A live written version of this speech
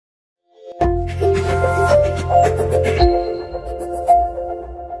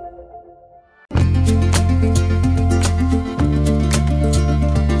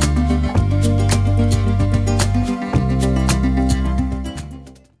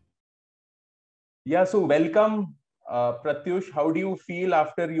Yeah, so welcome, Pratyush. How do you feel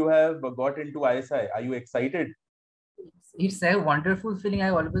after you have got into ISI? Are you excited? It's a wonderful feeling. I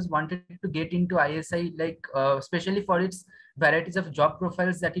always wanted to get into ISI, like especially for its varieties of job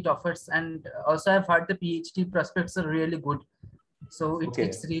profiles that it offers, and also I've heard the PhD prospects are really good. So Okay,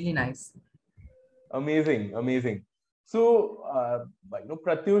 it's really nice. amazing, amazing. So,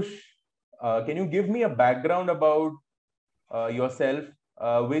 Pratyush, can you give me a background about yourself?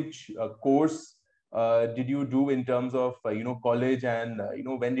 Which course did you do in terms of college, and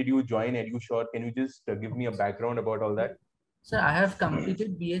when did you join EduSure? Can you just give me a background about all that? So I have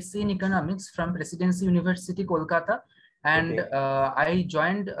completed BSc in economics from Presidency University, Kolkata, and Okay, I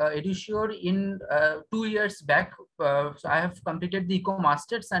joined EduSure in 2 years back. So I have completed the Eco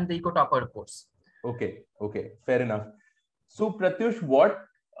Masters and the Eco Topper course. okay, okay, fair enough. So, Pratyush, what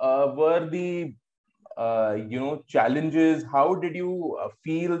were the challenges? How did you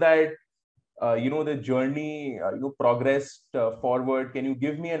feel that the journey progressed forward? Can you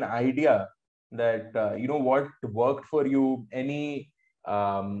give me an idea that what worked for you? Any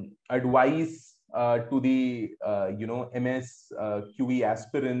advice to the MS QE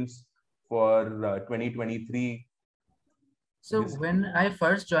aspirants for 2023 So this when I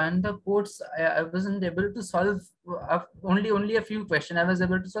first joined the course, I wasn't able to solve only a few questions. I was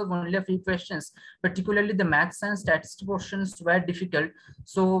able to solve only a few questions. Particularly the maths and statistics portions were difficult.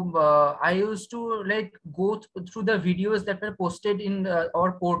 So I used to like go through the videos that were posted in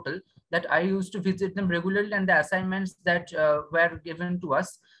our portal. That I used to visit them regularly, and the assignments that were given to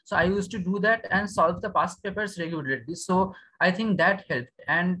us. So I used to do that and solve the past papers regularly. So I think that helped.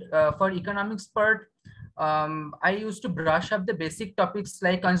 And for economics part, I used to brush up the basic topics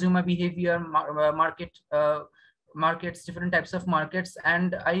like consumer behavior, markets, different types of markets,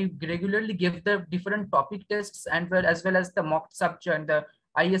 and I regularly give the different topic tests and as well as the mock subject and the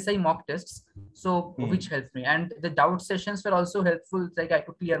ISI mock tests, so which Hmm. helped me. And the doubt sessions were also helpful, like I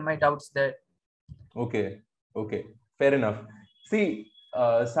could clear my doubts there. Okay, okay, fair enough. See,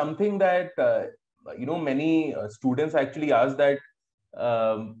 something that many students actually ask that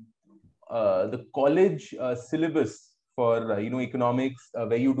um, the college syllabus for economics,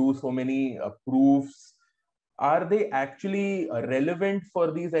 where you do so many proofs, are they actually relevant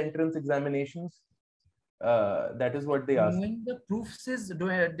for these entrance examinations? That is what they ask. Knowing the proofs is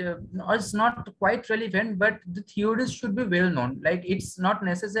not quite relevant, but the theories should be well known. Like it's not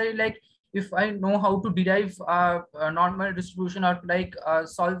necessary. Like if I know how to derive a normal distribution or like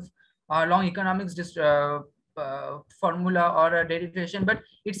solve long economics formula or a derivation, but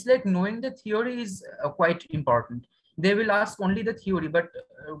it's like knowing the theory is quite important. They will ask only the theory, but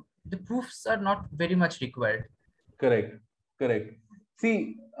the proofs are not very much required. Correct, correct.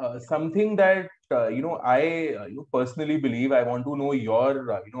 See, something that I personally believe. I want to know your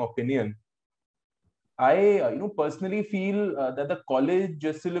opinion. I personally feel that the college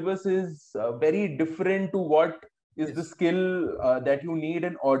syllabus is very different to what is the Yes. skill that you need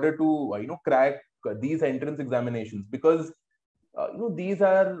in order to crack these entrance examinations, because these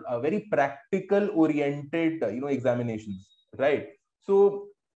are very practical oriented examinations, right? So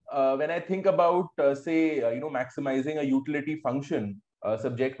when I think about say maximizing a utility function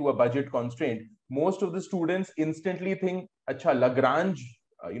subject to a budget constraint, most of the students instantly think, acha, Lagrange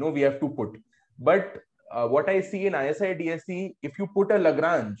we have to put. But what I see in ISI DSE, if you put a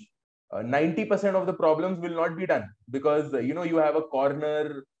Lagrange, 90% of the problems will not be done, because you have a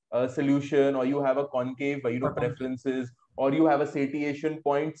corner solution, or you have a concave Automatic. preferences, or you have a satiation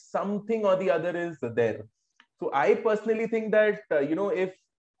point, something or the other is there. So I personally think that if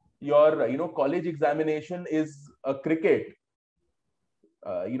your college examination is a cricket,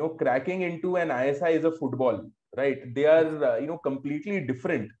 cracking into an ISI is a football, right? They are completely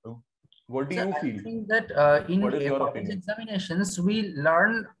different. What do So you I feel? think that What in is your college opinion? examinations, we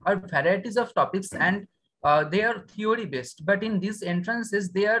learn varieties of topics, and they are theory based. But in these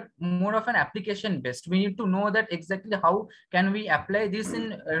entrances, they are more of an application based. We need to know that exactly how can we apply this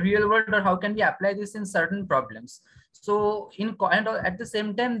in real world, or how can we apply this in certain problems. So and at the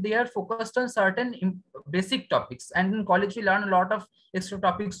same time, they are focused on certain basic topics. And in college, we learn a lot of extra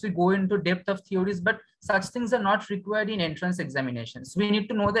topics. We go into depth of theories, but such things are not required in entrance examinations. We need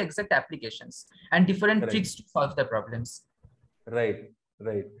to know the exact applications and different Correct. tricks to solve the problems. Right.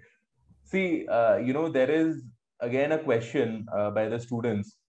 Right. See, there is again a question by the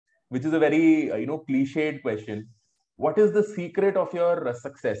students, which is a very cliched question. What is the secret of your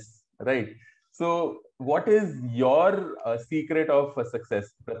success? Right. So, what is your secret of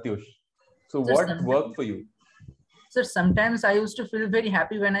success, Pratyush? So, So what sometimes worked for you? So sometimes I used to feel very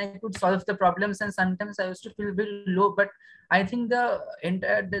happy when I could solve the problems, and sometimes I used to feel very low. But I think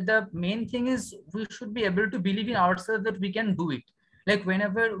the main thing is we should be able to believe in ourselves that we can do it. Like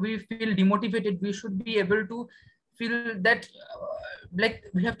whenever we feel demotivated, we should be able to feel that like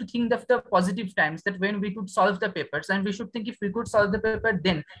we have to think of the positive times, that when we could solve the papers, and we should think if we could solve the paper,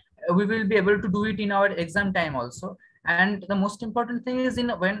 then we will be able to do it in our exam time also. And the most important thing is, in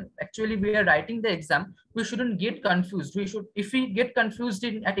when actually we are writing the exam, we shouldn't get confused. We should, if we get confused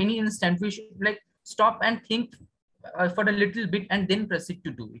at any instant, we should like stop and think for a little bit and then proceed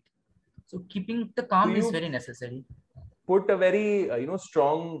to do it. So keeping the So calm is you very necessary. put a very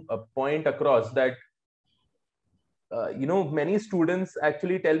strong point across that many students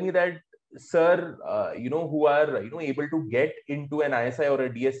actually tell me that, sir, who are able to get into an ISI or a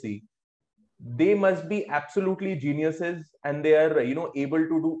DSC, they must be absolutely geniuses, and they are able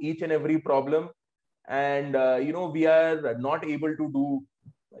to do each and every problem, and we are not able to do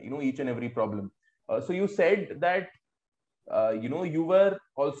each and every problem. So you said that you were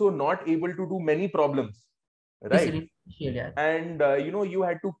also not able to do many problems, Yes, right? yeah. And you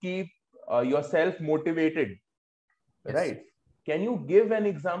had to keep yourself motivated, Yes. right? Can you give an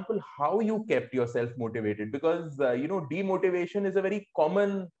example how you kept yourself motivated? Because demotivation is a very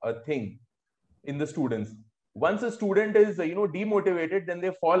common thing in the students. Once a student is demotivated, then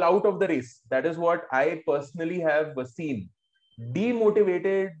they fall out of the race. That is what I personally have seen.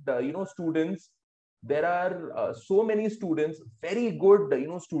 Demotivated students, there are so many students, very good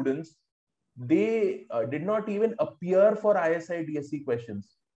students, they did not even appear for ISI DSC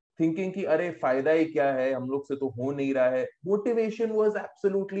questions, thinking कि अरे फायदा ही क्या है, हम लोग से तो हो नहीं रहा है. Motivation was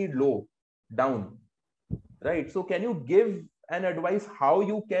absolutely low, down, right? So can you give an advice how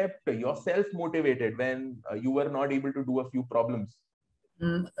you kept yourself motivated when you were not able to do a few problems?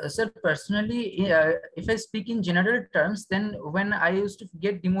 Sir, personally, if I speak in general terms, then when I used to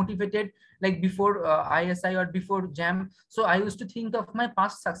get demotivated, like before ISI or before JAM, so I used to think of my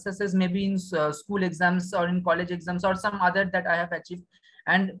past successes, maybe in school exams or in college exams or some other that I have achieved.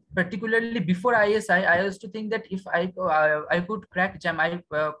 And particularly before ISI, I used to think that if I could crack JAM, I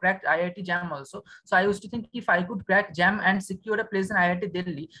cracked IIT JAM also. So I used to think if I could crack JAM and secure a place in IIT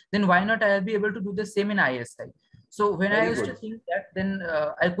Delhi, then why not I will be able to do the same in ISI. So when I Very used to good. think that, then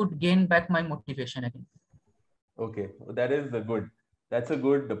I could gain back my motivation again. Okay, that is a good. That's a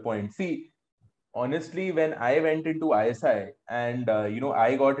good point. See, honestly, when I went into ISI and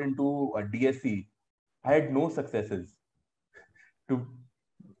I got into a DSC, I had no successes. To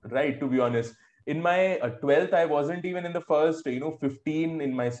right, to be honest, in my 12th, I wasn't even in the first 15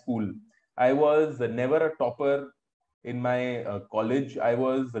 in my school. I was never a topper in my college. I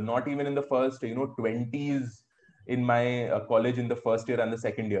was not even in the first 20s in my college in the first year and the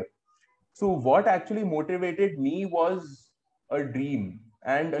second year. So what actually motivated me was a dream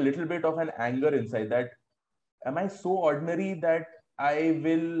and a little bit of an anger inside, that am I so ordinary that I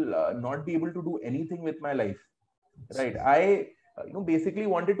will not be able to do anything with my life, right? I basically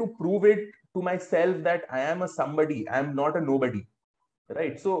wanted to prove it to myself that I am a somebody, I am not a nobody,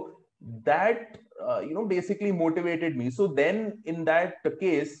 right? So that basically motivated me. So then in that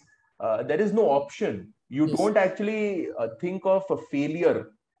case, there is no option. You Yes. don't actually think of a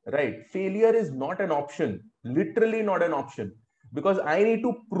failure, right? Failure is not an option, literally not an option, because I need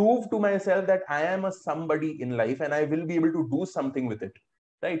to prove to myself that I am a somebody in life and I will be able to do something with it,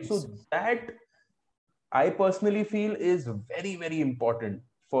 right? So Yes. that I personally feel is very, very important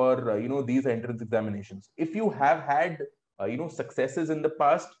for these entrance examinations. If you have had successes in the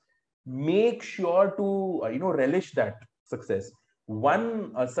past, make sure to relish that success.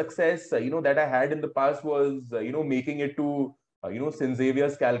 One success that I had in the past was making it to St.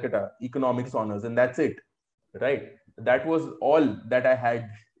 Xavier's Calcutta economics honors, and that's it, right? That was all that I had,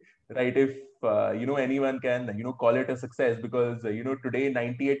 right? If anyone can call it a success, because today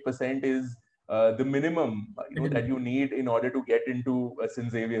 98% is the minimum that you need in order to get into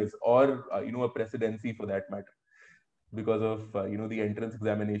St. Xavier's or a presidency for that matter, because of the entrance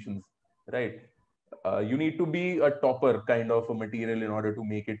examinations, right? You need to be a topper kind of a material in order to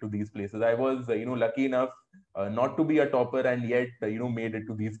make it to these places. I was lucky enough not to be a topper, and yet made it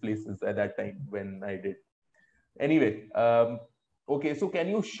to these places at that time when I did. Anyway, okay, so can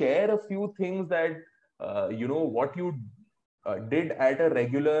you share a few things that what you did at a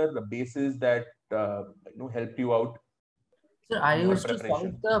regular basis that helped you out So I in your used to solve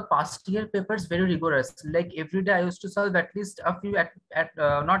preparation? the past year papers very rigorous. Like every day I used to solve at least a few at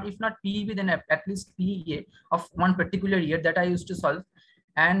not if not PEB, then at least PEA of one particular year that I used to solve.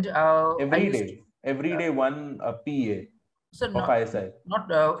 And I used to Every day one PA. So of ISI?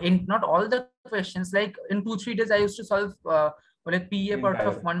 not all the questions. Like in 2-3 days, I used to solve like PA part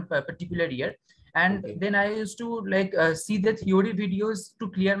of Entire. one particular year, and Okay. then I used to like see the theory videos to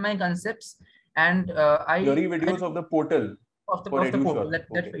clear my concepts, and Theory videos of the portal for of the portal, EduSure. that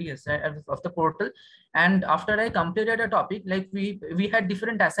Okay. yes, of the portal. And after I completed a topic, like we had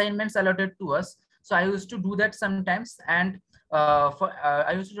different assignments allotted to us, so I used to do that sometimes. And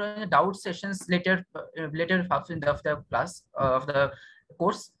I used to join the doubt sessions later half in the class of the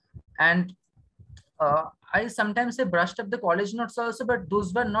course. And I sometimes I brushed up the college notes also, but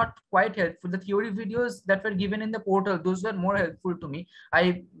those were not quite helpful. The theory videos that were given in the portal, those were more helpful to me.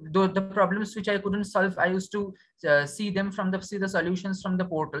 The problems which I couldn't solve, I used to see the solutions from the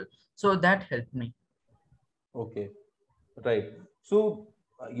portal, so that helped me. Okay. Right. So,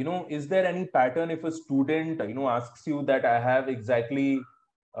 is there any pattern if a student, asks you that I have exactly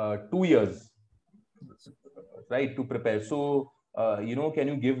 2 years, right, to prepare? So, can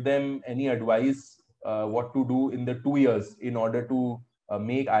you give them any advice what to do in the 2 years in order to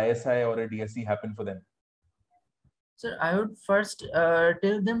make ISI or a DSC happen for them? So I would first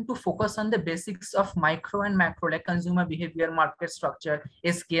tell them to focus on the basics of micro and macro, like consumer behavior, market structure,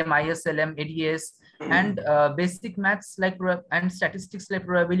 SKM, ISLM, ADS, and basic maths and statistics like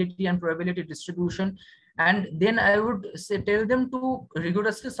probability and probability distribution. And then I would tell them to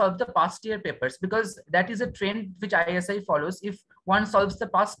rigorously solve the past year papers, because that is a trend which ISI follows. If one solves the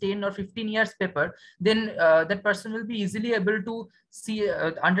past 10 or 15 years paper, then that person will be easily able to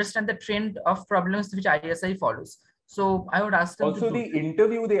understand the trend of problems which ISI follows. So I would ask them to Also, do the that.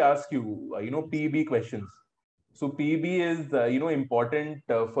 interview they ask you, PB questions. So PB is, important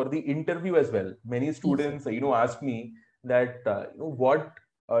for the interview as well. Many Yes. students, ask me that, what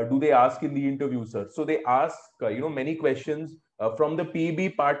do they ask in the interview, sir? So they ask, many questions from the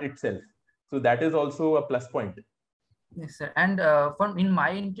PB part itself. So that is also a plus point. Yes, sir. And from in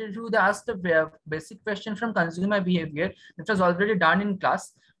my interview, they asked the basic question from consumer behavior, which was already done in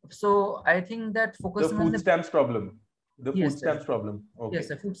class. So I think that The focusing on food the stamps problem. The food yes, sir. stamps problem. Yes, Okay.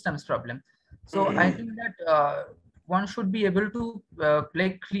 the food stamps problem. So I think that one should be able to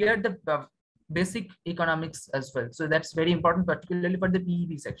like clear the basic economics as well. So that's very important, particularly for the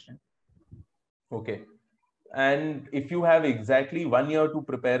PEB section. Okay. And if you have exactly 1 year to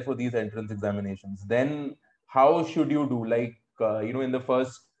prepare for these entrance examinations, then how should you do? Like, in the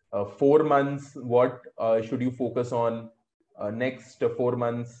first 4 months, what should you focus on? Next 4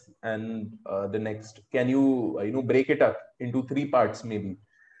 months and the next, can you, break it up into 3 parts maybe?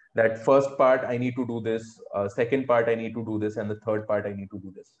 That first part, I need to do this. Second part, I need to do this. And the third part, I need to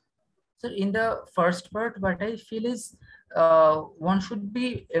do this. So in the first part, what I feel is one should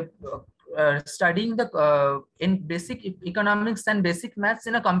be studying the in basic economics and basic maths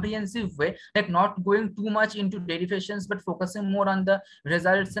in a comprehensive way, like not going too much into derivations, but focusing more on the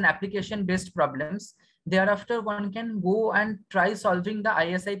results and application based problems. Thereafter, one can go and try solving the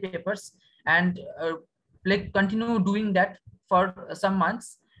ISI papers, and like continue doing that for some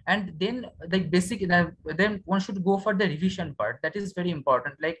months. And then the basic then one should go for the revision part. That is very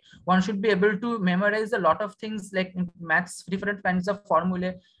important. Like one should be able to memorize a lot of things, like in maths, different kinds of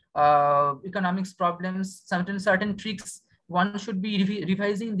formulae, economics problems, certain tricks. One should be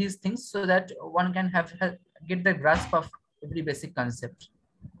revising these things so that one can get the grasp of every basic concept.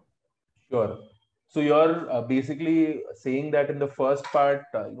 Sure. So you're basically saying that in the first part,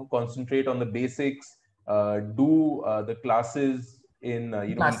 concentrate on the basics, do the classes in,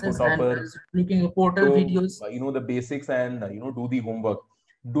 Classes and EcoTopper, looking at portal so, videos. the basics and, do the homework.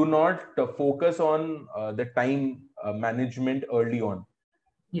 Do not focus on the time management early on,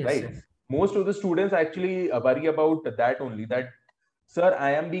 Yes, right? sir. Most of the students actually worry about that only, that, sir,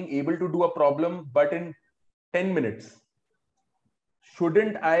 I am being able to do a problem, but in 10 minutes.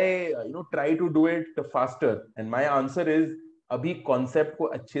 Shouldn't I, try to do it faster? And my answer is, अभी concept को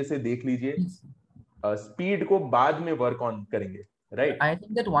अच्छे से देख लीजिए, Yes. speed को बाद में work on करेंगे, right? I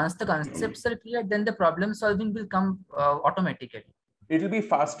think that once the concepts are clear, then the problem solving will come automatically. It will be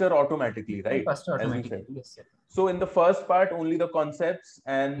faster automatically, right? Faster As you automatically. said. Yes, sir. So in the first part, only the concepts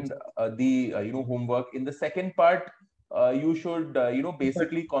and the homework. In the second part, you should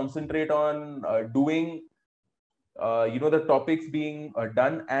basically concentrate on doing the topics being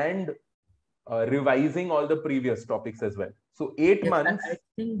done and revising all the previous topics as well. So 8 months. I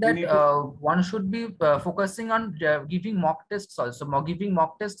think that one should be focusing on giving mock tests also. Giving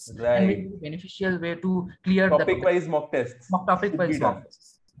mock tests and maybe Right. beneficial way to clear Topic-wise mock tests should be topic-wise done. mock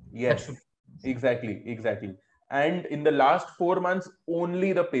tests. Yes, exactly. And in the last 4 months,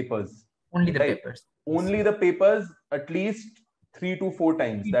 only the papers. Only the right? papers. Only the papers at least 3 to 4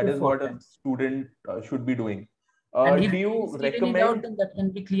 times. That is what a Times. student should be doing. And if Do there you is still any doubt, recommend? then that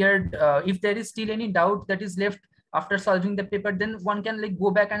can be cleared. If there is still any doubt that is left after solving the paper, then one can like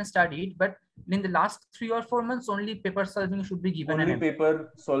go back and study it. But in the last 3 or 4 months, only paper solving should be given an Only emphasis.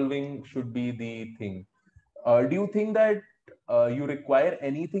 paper solving should be the thing. Do you think that you require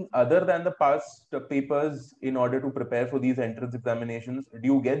anything other than the past papers in order to prepare for these entrance examinations? Do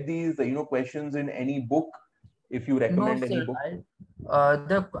you get these, questions in any book? If you No, recommend any sir. book?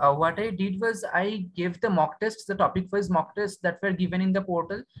 The what I did was I gave the mock tests, the topic-wise mock tests that were given in the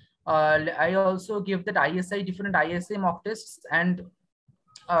portal. I also gave that ISI, different ISI mock tests, and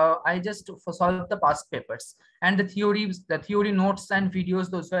I just solved the past papers, and the theory notes and videos,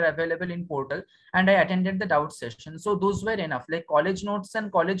 those were available in portal, and I attended the doubt session. So those were enough. Like college notes and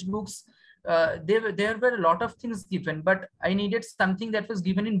college books, there were a lot of things given, but I needed something that was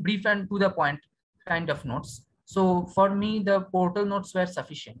given in brief and to the point kind of notes. So for me, the portal notes were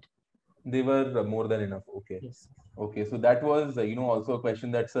sufficient. They were more than enough. Okay. Yes. Okay. So that was, also a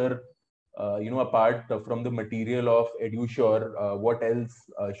question that, sir, apart from the material of EduSure, what else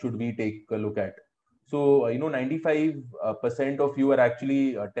should we take a look at? So, 95% of you are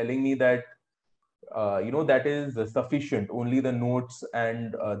actually telling me that, that is sufficient. Only the notes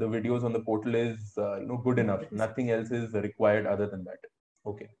and the videos on the portal is, good enough. Nothing else is required other than that.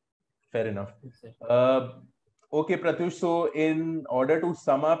 Okay. Fair enough. Okay, Pratyush. So, in order to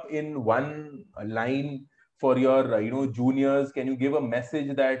sum up in one line for your, juniors, can you give a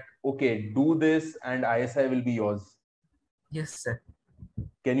message that, okay, do this and ISI will be yours? Yes, sir.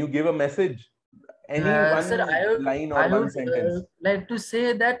 Can you give a message? Any Sir, one line or I one would sentence? like to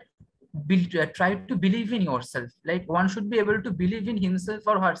say that try to believe in yourself. Like one should be able to believe in himself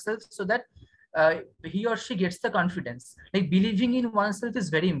or herself so that he or she gets the confidence. Like believing in oneself is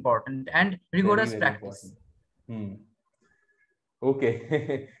very important and Very, rigorous very practice. important. Hmm.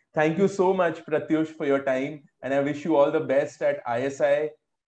 Okay. Thank you so much, Pratyush, for your time. And I wish you all the best at ISI.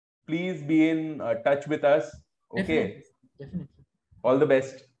 Please be in touch with us. Definitely, Okay. definitely. All the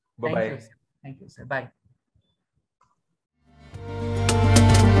best. Bye Thank you, bye. sir. Thank you, sir. Bye.